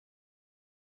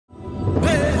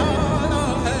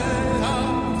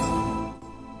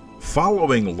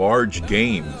Following large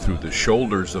game through the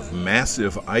shoulders of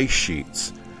massive ice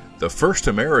sheets, the first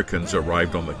Americans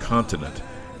arrived on the continent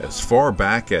as far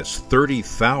back as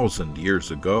 30,000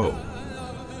 years ago.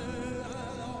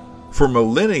 For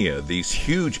millennia, these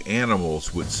huge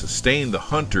animals would sustain the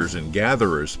hunters and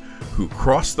gatherers who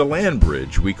crossed the land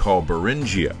bridge we call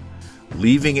Beringia,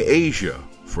 leaving Asia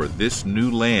for this new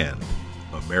land,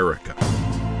 America.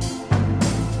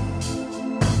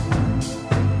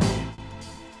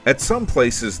 At some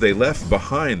places, they left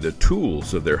behind the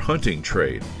tools of their hunting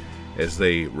trade as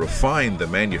they refined the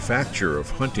manufacture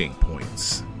of hunting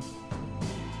points.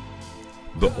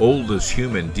 The oldest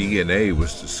human DNA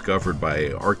was discovered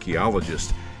by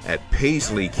archaeologists at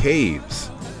Paisley Caves,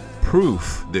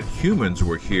 proof that humans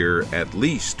were here at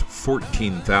least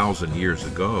 14,000 years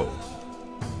ago.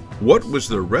 What was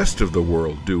the rest of the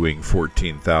world doing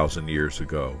 14,000 years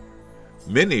ago?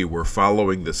 Many were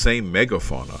following the same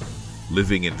megafauna,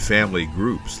 living in family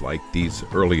groups like these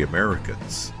early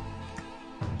Americans.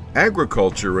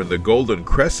 Agriculture in the Golden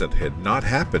Crescent had not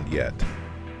happened yet.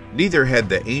 Neither had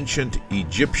the ancient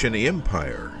Egyptian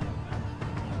Empire.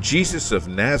 Jesus of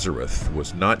Nazareth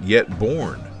was not yet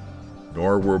born,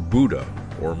 nor were Buddha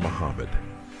or Muhammad.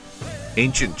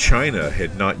 Ancient China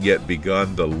had not yet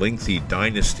begun the lengthy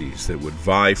dynasties that would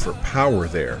vie for power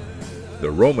there.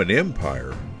 The Roman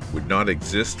Empire would not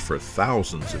exist for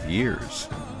thousands of years.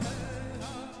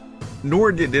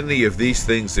 Nor did any of these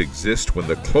things exist when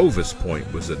the Clovis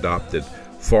Point was adopted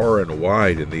far and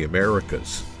wide in the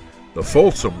Americas. The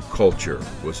Folsom culture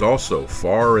was also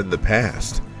far in the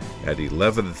past, at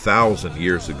 11,000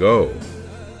 years ago.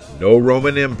 No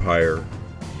Roman Empire,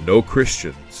 no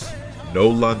Christians, no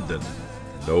London,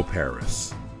 no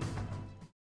Paris.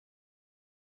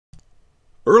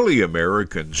 Early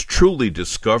Americans truly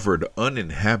discovered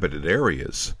uninhabited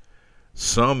areas,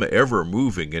 some ever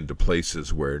moving into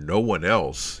places where no one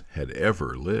else had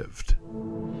ever lived.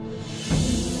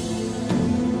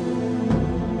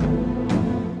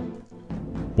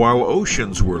 While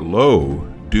oceans were low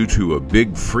due to a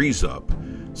big freeze-up,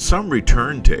 some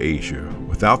returned to Asia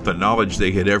without the knowledge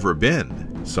they had ever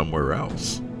been somewhere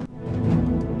else.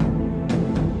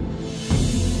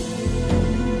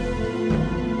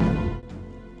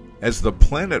 As the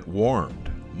planet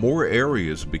warmed, more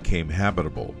areas became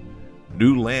habitable,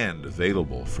 new land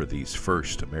available for these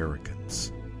first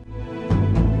Americans.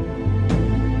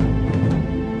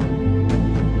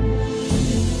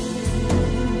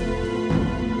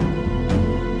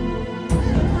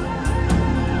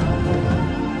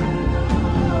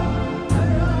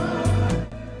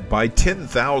 By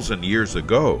 10,000 years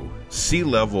ago, sea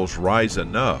levels rise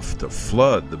enough to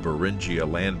flood the Beringia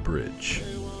land bridge.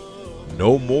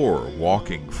 No more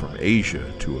walking from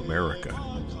Asia to America.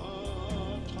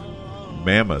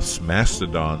 Mammoths,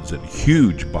 mastodons, and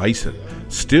huge bison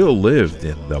still lived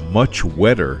in the much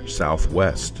wetter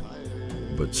Southwest,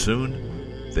 but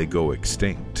soon they go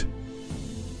extinct.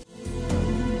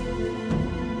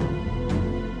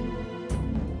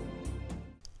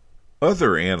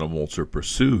 Other animals are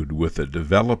pursued with a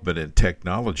development in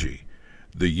technology,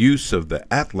 the use of the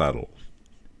atlatl,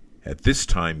 at this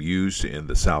time used in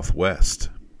the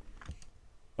Southwest.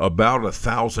 About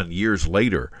 1,000 years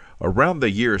later, around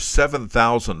the year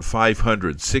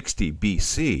 7,560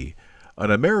 BC,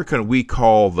 an American we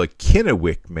call the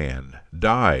Kennewick man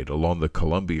died along the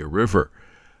Columbia River,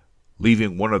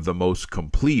 leaving one of the most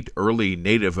complete early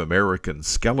Native American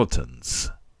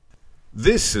skeletons.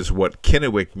 This is what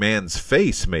Kennewick man's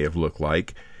face may have looked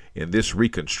like in this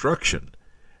reconstruction.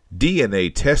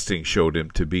 DNA testing showed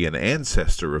him to be an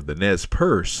ancestor of the Nez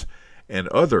Perce and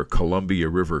other Columbia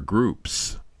River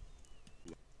groups.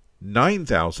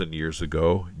 9,000 years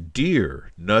ago,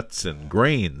 deer, nuts, and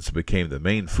grains became the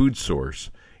main food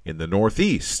source in the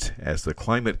Northeast as the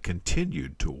climate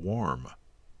continued to warm.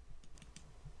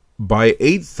 By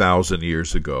 8,000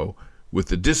 years ago, with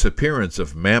the disappearance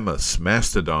of mammoths,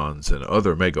 mastodons, and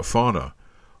other megafauna,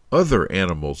 other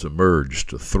animals emerged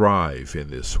to thrive in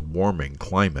this warming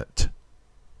climate.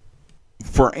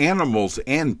 For animals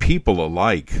and people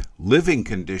alike, living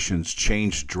conditions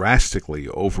changed drastically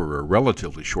over a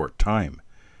relatively short time,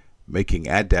 making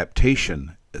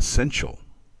adaptation essential.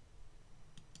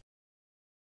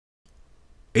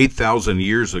 8,000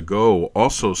 years ago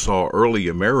also saw early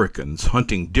Americans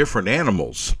hunting different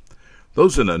animals.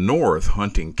 Those in the north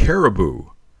hunting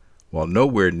caribou, while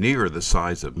nowhere near the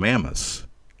size of mammoths.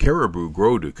 Caribou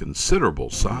grow to considerable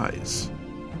size.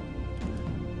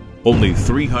 Only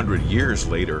 300 years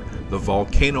later, the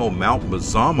volcano Mount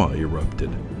Mazama erupted,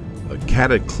 a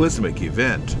cataclysmic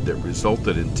event that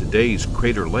resulted in today's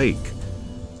Crater Lake.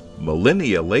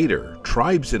 Millennia later,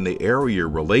 tribes in the area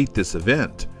relate this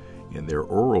event in their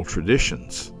oral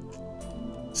traditions.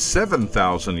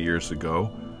 7,000 years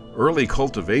ago, early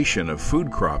cultivation of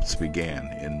food crops began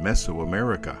in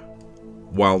Mesoamerica,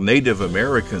 while Native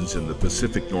Americans in the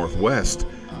Pacific Northwest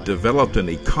developed an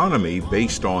economy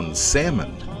based on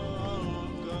salmon.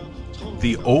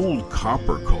 The old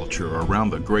copper culture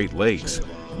around the Great Lakes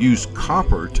used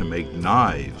copper to make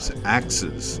knives,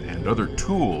 axes, and other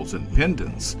tools and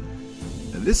pendants.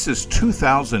 And this is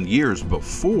 2,000 years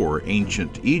before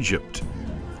ancient Egypt,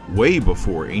 way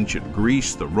before ancient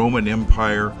Greece, the Roman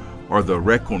Empire, or the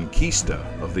Reconquista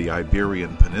of the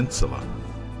Iberian Peninsula.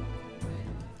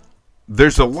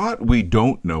 There's a lot we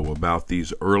don't know about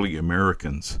these early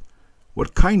Americans.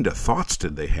 What kind of thoughts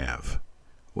did they have?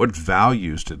 What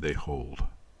values did they hold?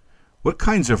 What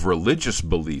kinds of religious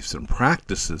beliefs and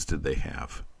practices did they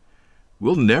have?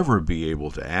 We'll never be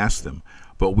able to ask them,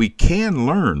 but we can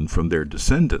learn from their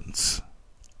descendants.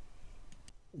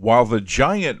 While the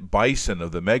giant bison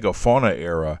of the megafauna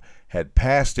era had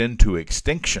passed into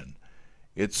extinction,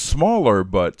 its smaller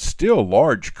but still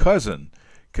large cousin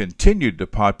continued to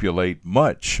populate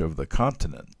much of the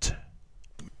continent.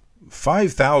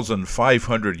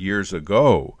 5,500 years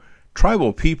ago,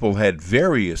 tribal people had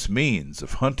various means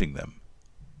of hunting them.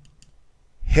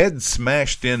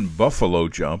 Head-smashed-in buffalo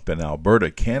jump in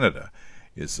Alberta, Canada,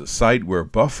 is the site where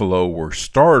buffalo were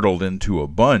startled into a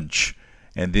bunch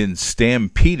and then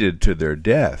stampeded to their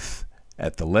death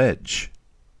at the ledge.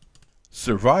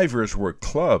 Survivors were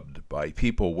clubbed by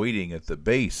people waiting at the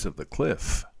base of the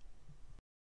cliff.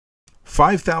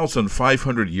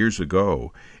 5,500 years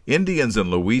ago, Indians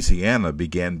in Louisiana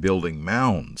began building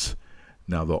mounds.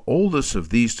 Now, the oldest of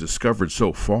these discovered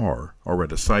so far are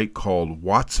at a site called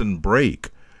Watson Brake,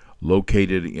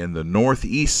 located in the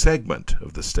northeast segment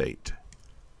of the state.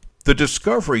 The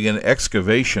discovery and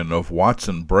excavation of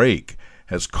Watson Brake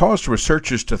has caused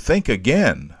researchers to think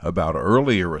again about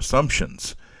earlier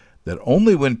assumptions that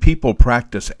only when people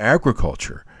practice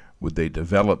agriculture would they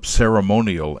develop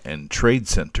ceremonial and trade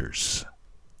centers.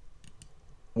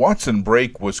 Watson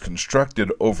Brake was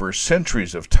constructed over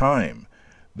centuries of time.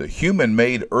 The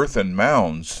human-made earthen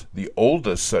mounds, the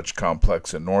oldest such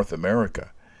complex in North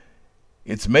America.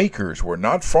 Its makers were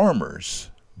not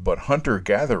farmers, but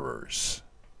hunter-gatherers.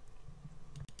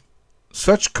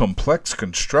 Such complex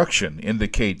construction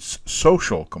indicates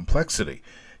social complexity,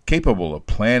 capable of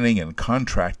planning and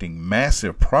contracting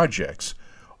massive projects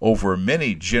over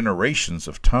many generations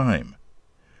of time.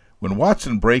 When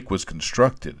Watson Brake was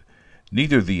constructed,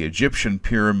 neither the Egyptian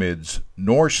pyramids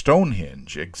nor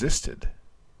Stonehenge existed.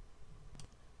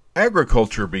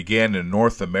 Agriculture began in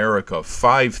North America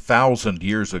 5,000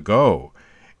 years ago,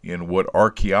 in what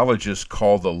archaeologists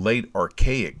call the late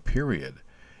Archaic period.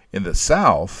 In the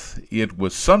South, it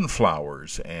was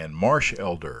sunflowers and marsh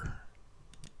elder.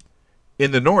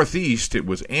 In the Northeast, it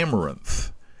was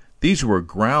amaranth. These were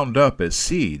ground up as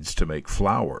seeds to make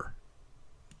flour.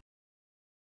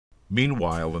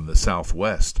 Meanwhile, in the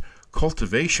Southwest,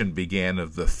 cultivation began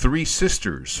of the three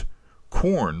sisters,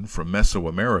 corn from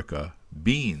Mesoamerica,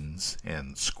 beans,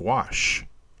 and squash.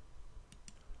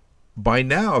 By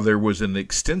now, there was an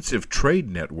extensive trade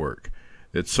network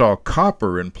that saw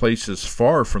copper in places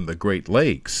far from the Great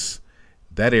Lakes,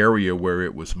 that area where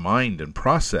it was mined and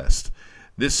processed.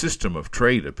 This system of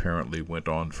trade apparently went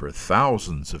on for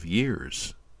thousands of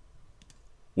years.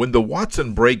 When the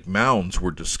Watson Brake mounds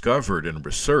were discovered and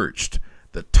researched,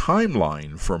 the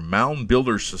timeline for mound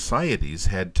builder societies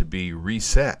had to be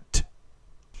reset.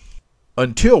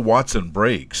 Until Watson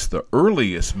Brake's, the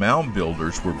earliest mound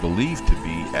builders were believed to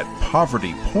be at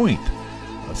Poverty Point,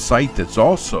 a site that's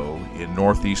also in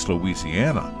northeast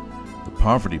Louisiana. The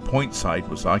Poverty Point site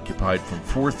was occupied from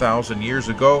 4,000 years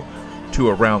ago to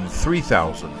around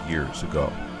 3,000 years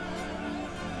ago.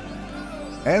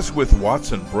 As with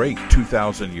Watson Brake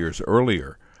 2,000 years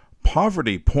earlier,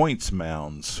 Poverty Point's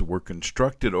mounds were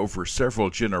constructed over several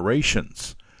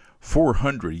generations.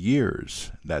 400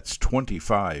 years, that's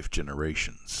 25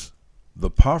 generations. The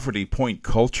Poverty Point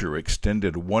culture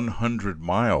extended 100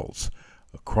 miles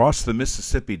across the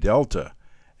Mississippi Delta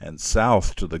and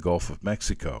south to the Gulf of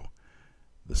Mexico.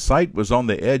 The site was on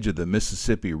the edge of the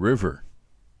Mississippi River.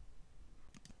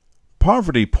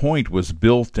 Poverty Point was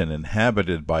built and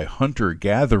inhabited by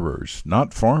hunter-gatherers,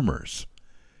 not farmers.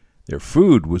 Their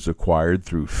food was acquired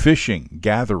through fishing,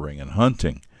 gathering, and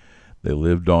hunting. They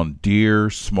lived on deer,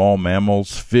 small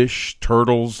mammals, fish,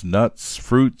 turtles, nuts,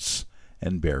 fruits,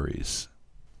 and berries.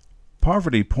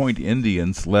 Poverty Point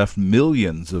Indians left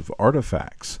millions of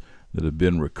artifacts that have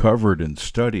been recovered and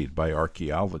studied by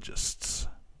archaeologists.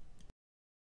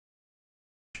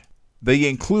 They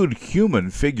include human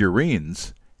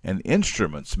figurines and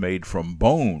instruments made from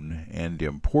bone and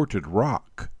imported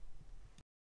rock.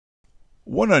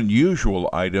 One unusual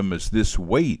item is this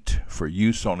weight for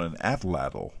use on an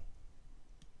atlatl.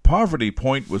 Poverty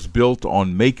Point was built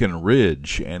on Macon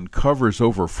Ridge and covers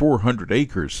over 400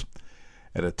 acres.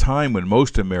 At a time when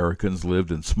most Americans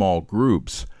lived in small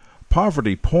groups,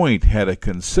 Poverty Point had a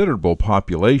considerable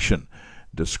population,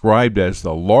 described as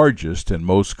the largest and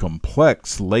most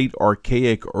complex late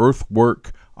archaic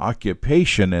earthwork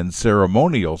occupation and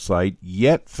ceremonial site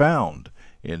yet found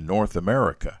in North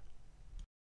America.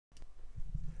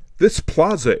 This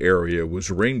plaza area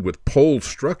was ringed with pole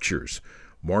structures,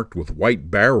 marked with white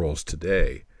barrels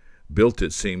today, built,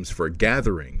 it seems, for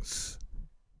gatherings.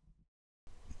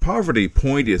 Poverty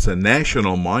Point is a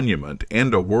national monument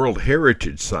and a World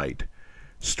Heritage Site,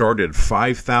 started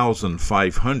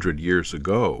 5,500 years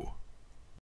ago.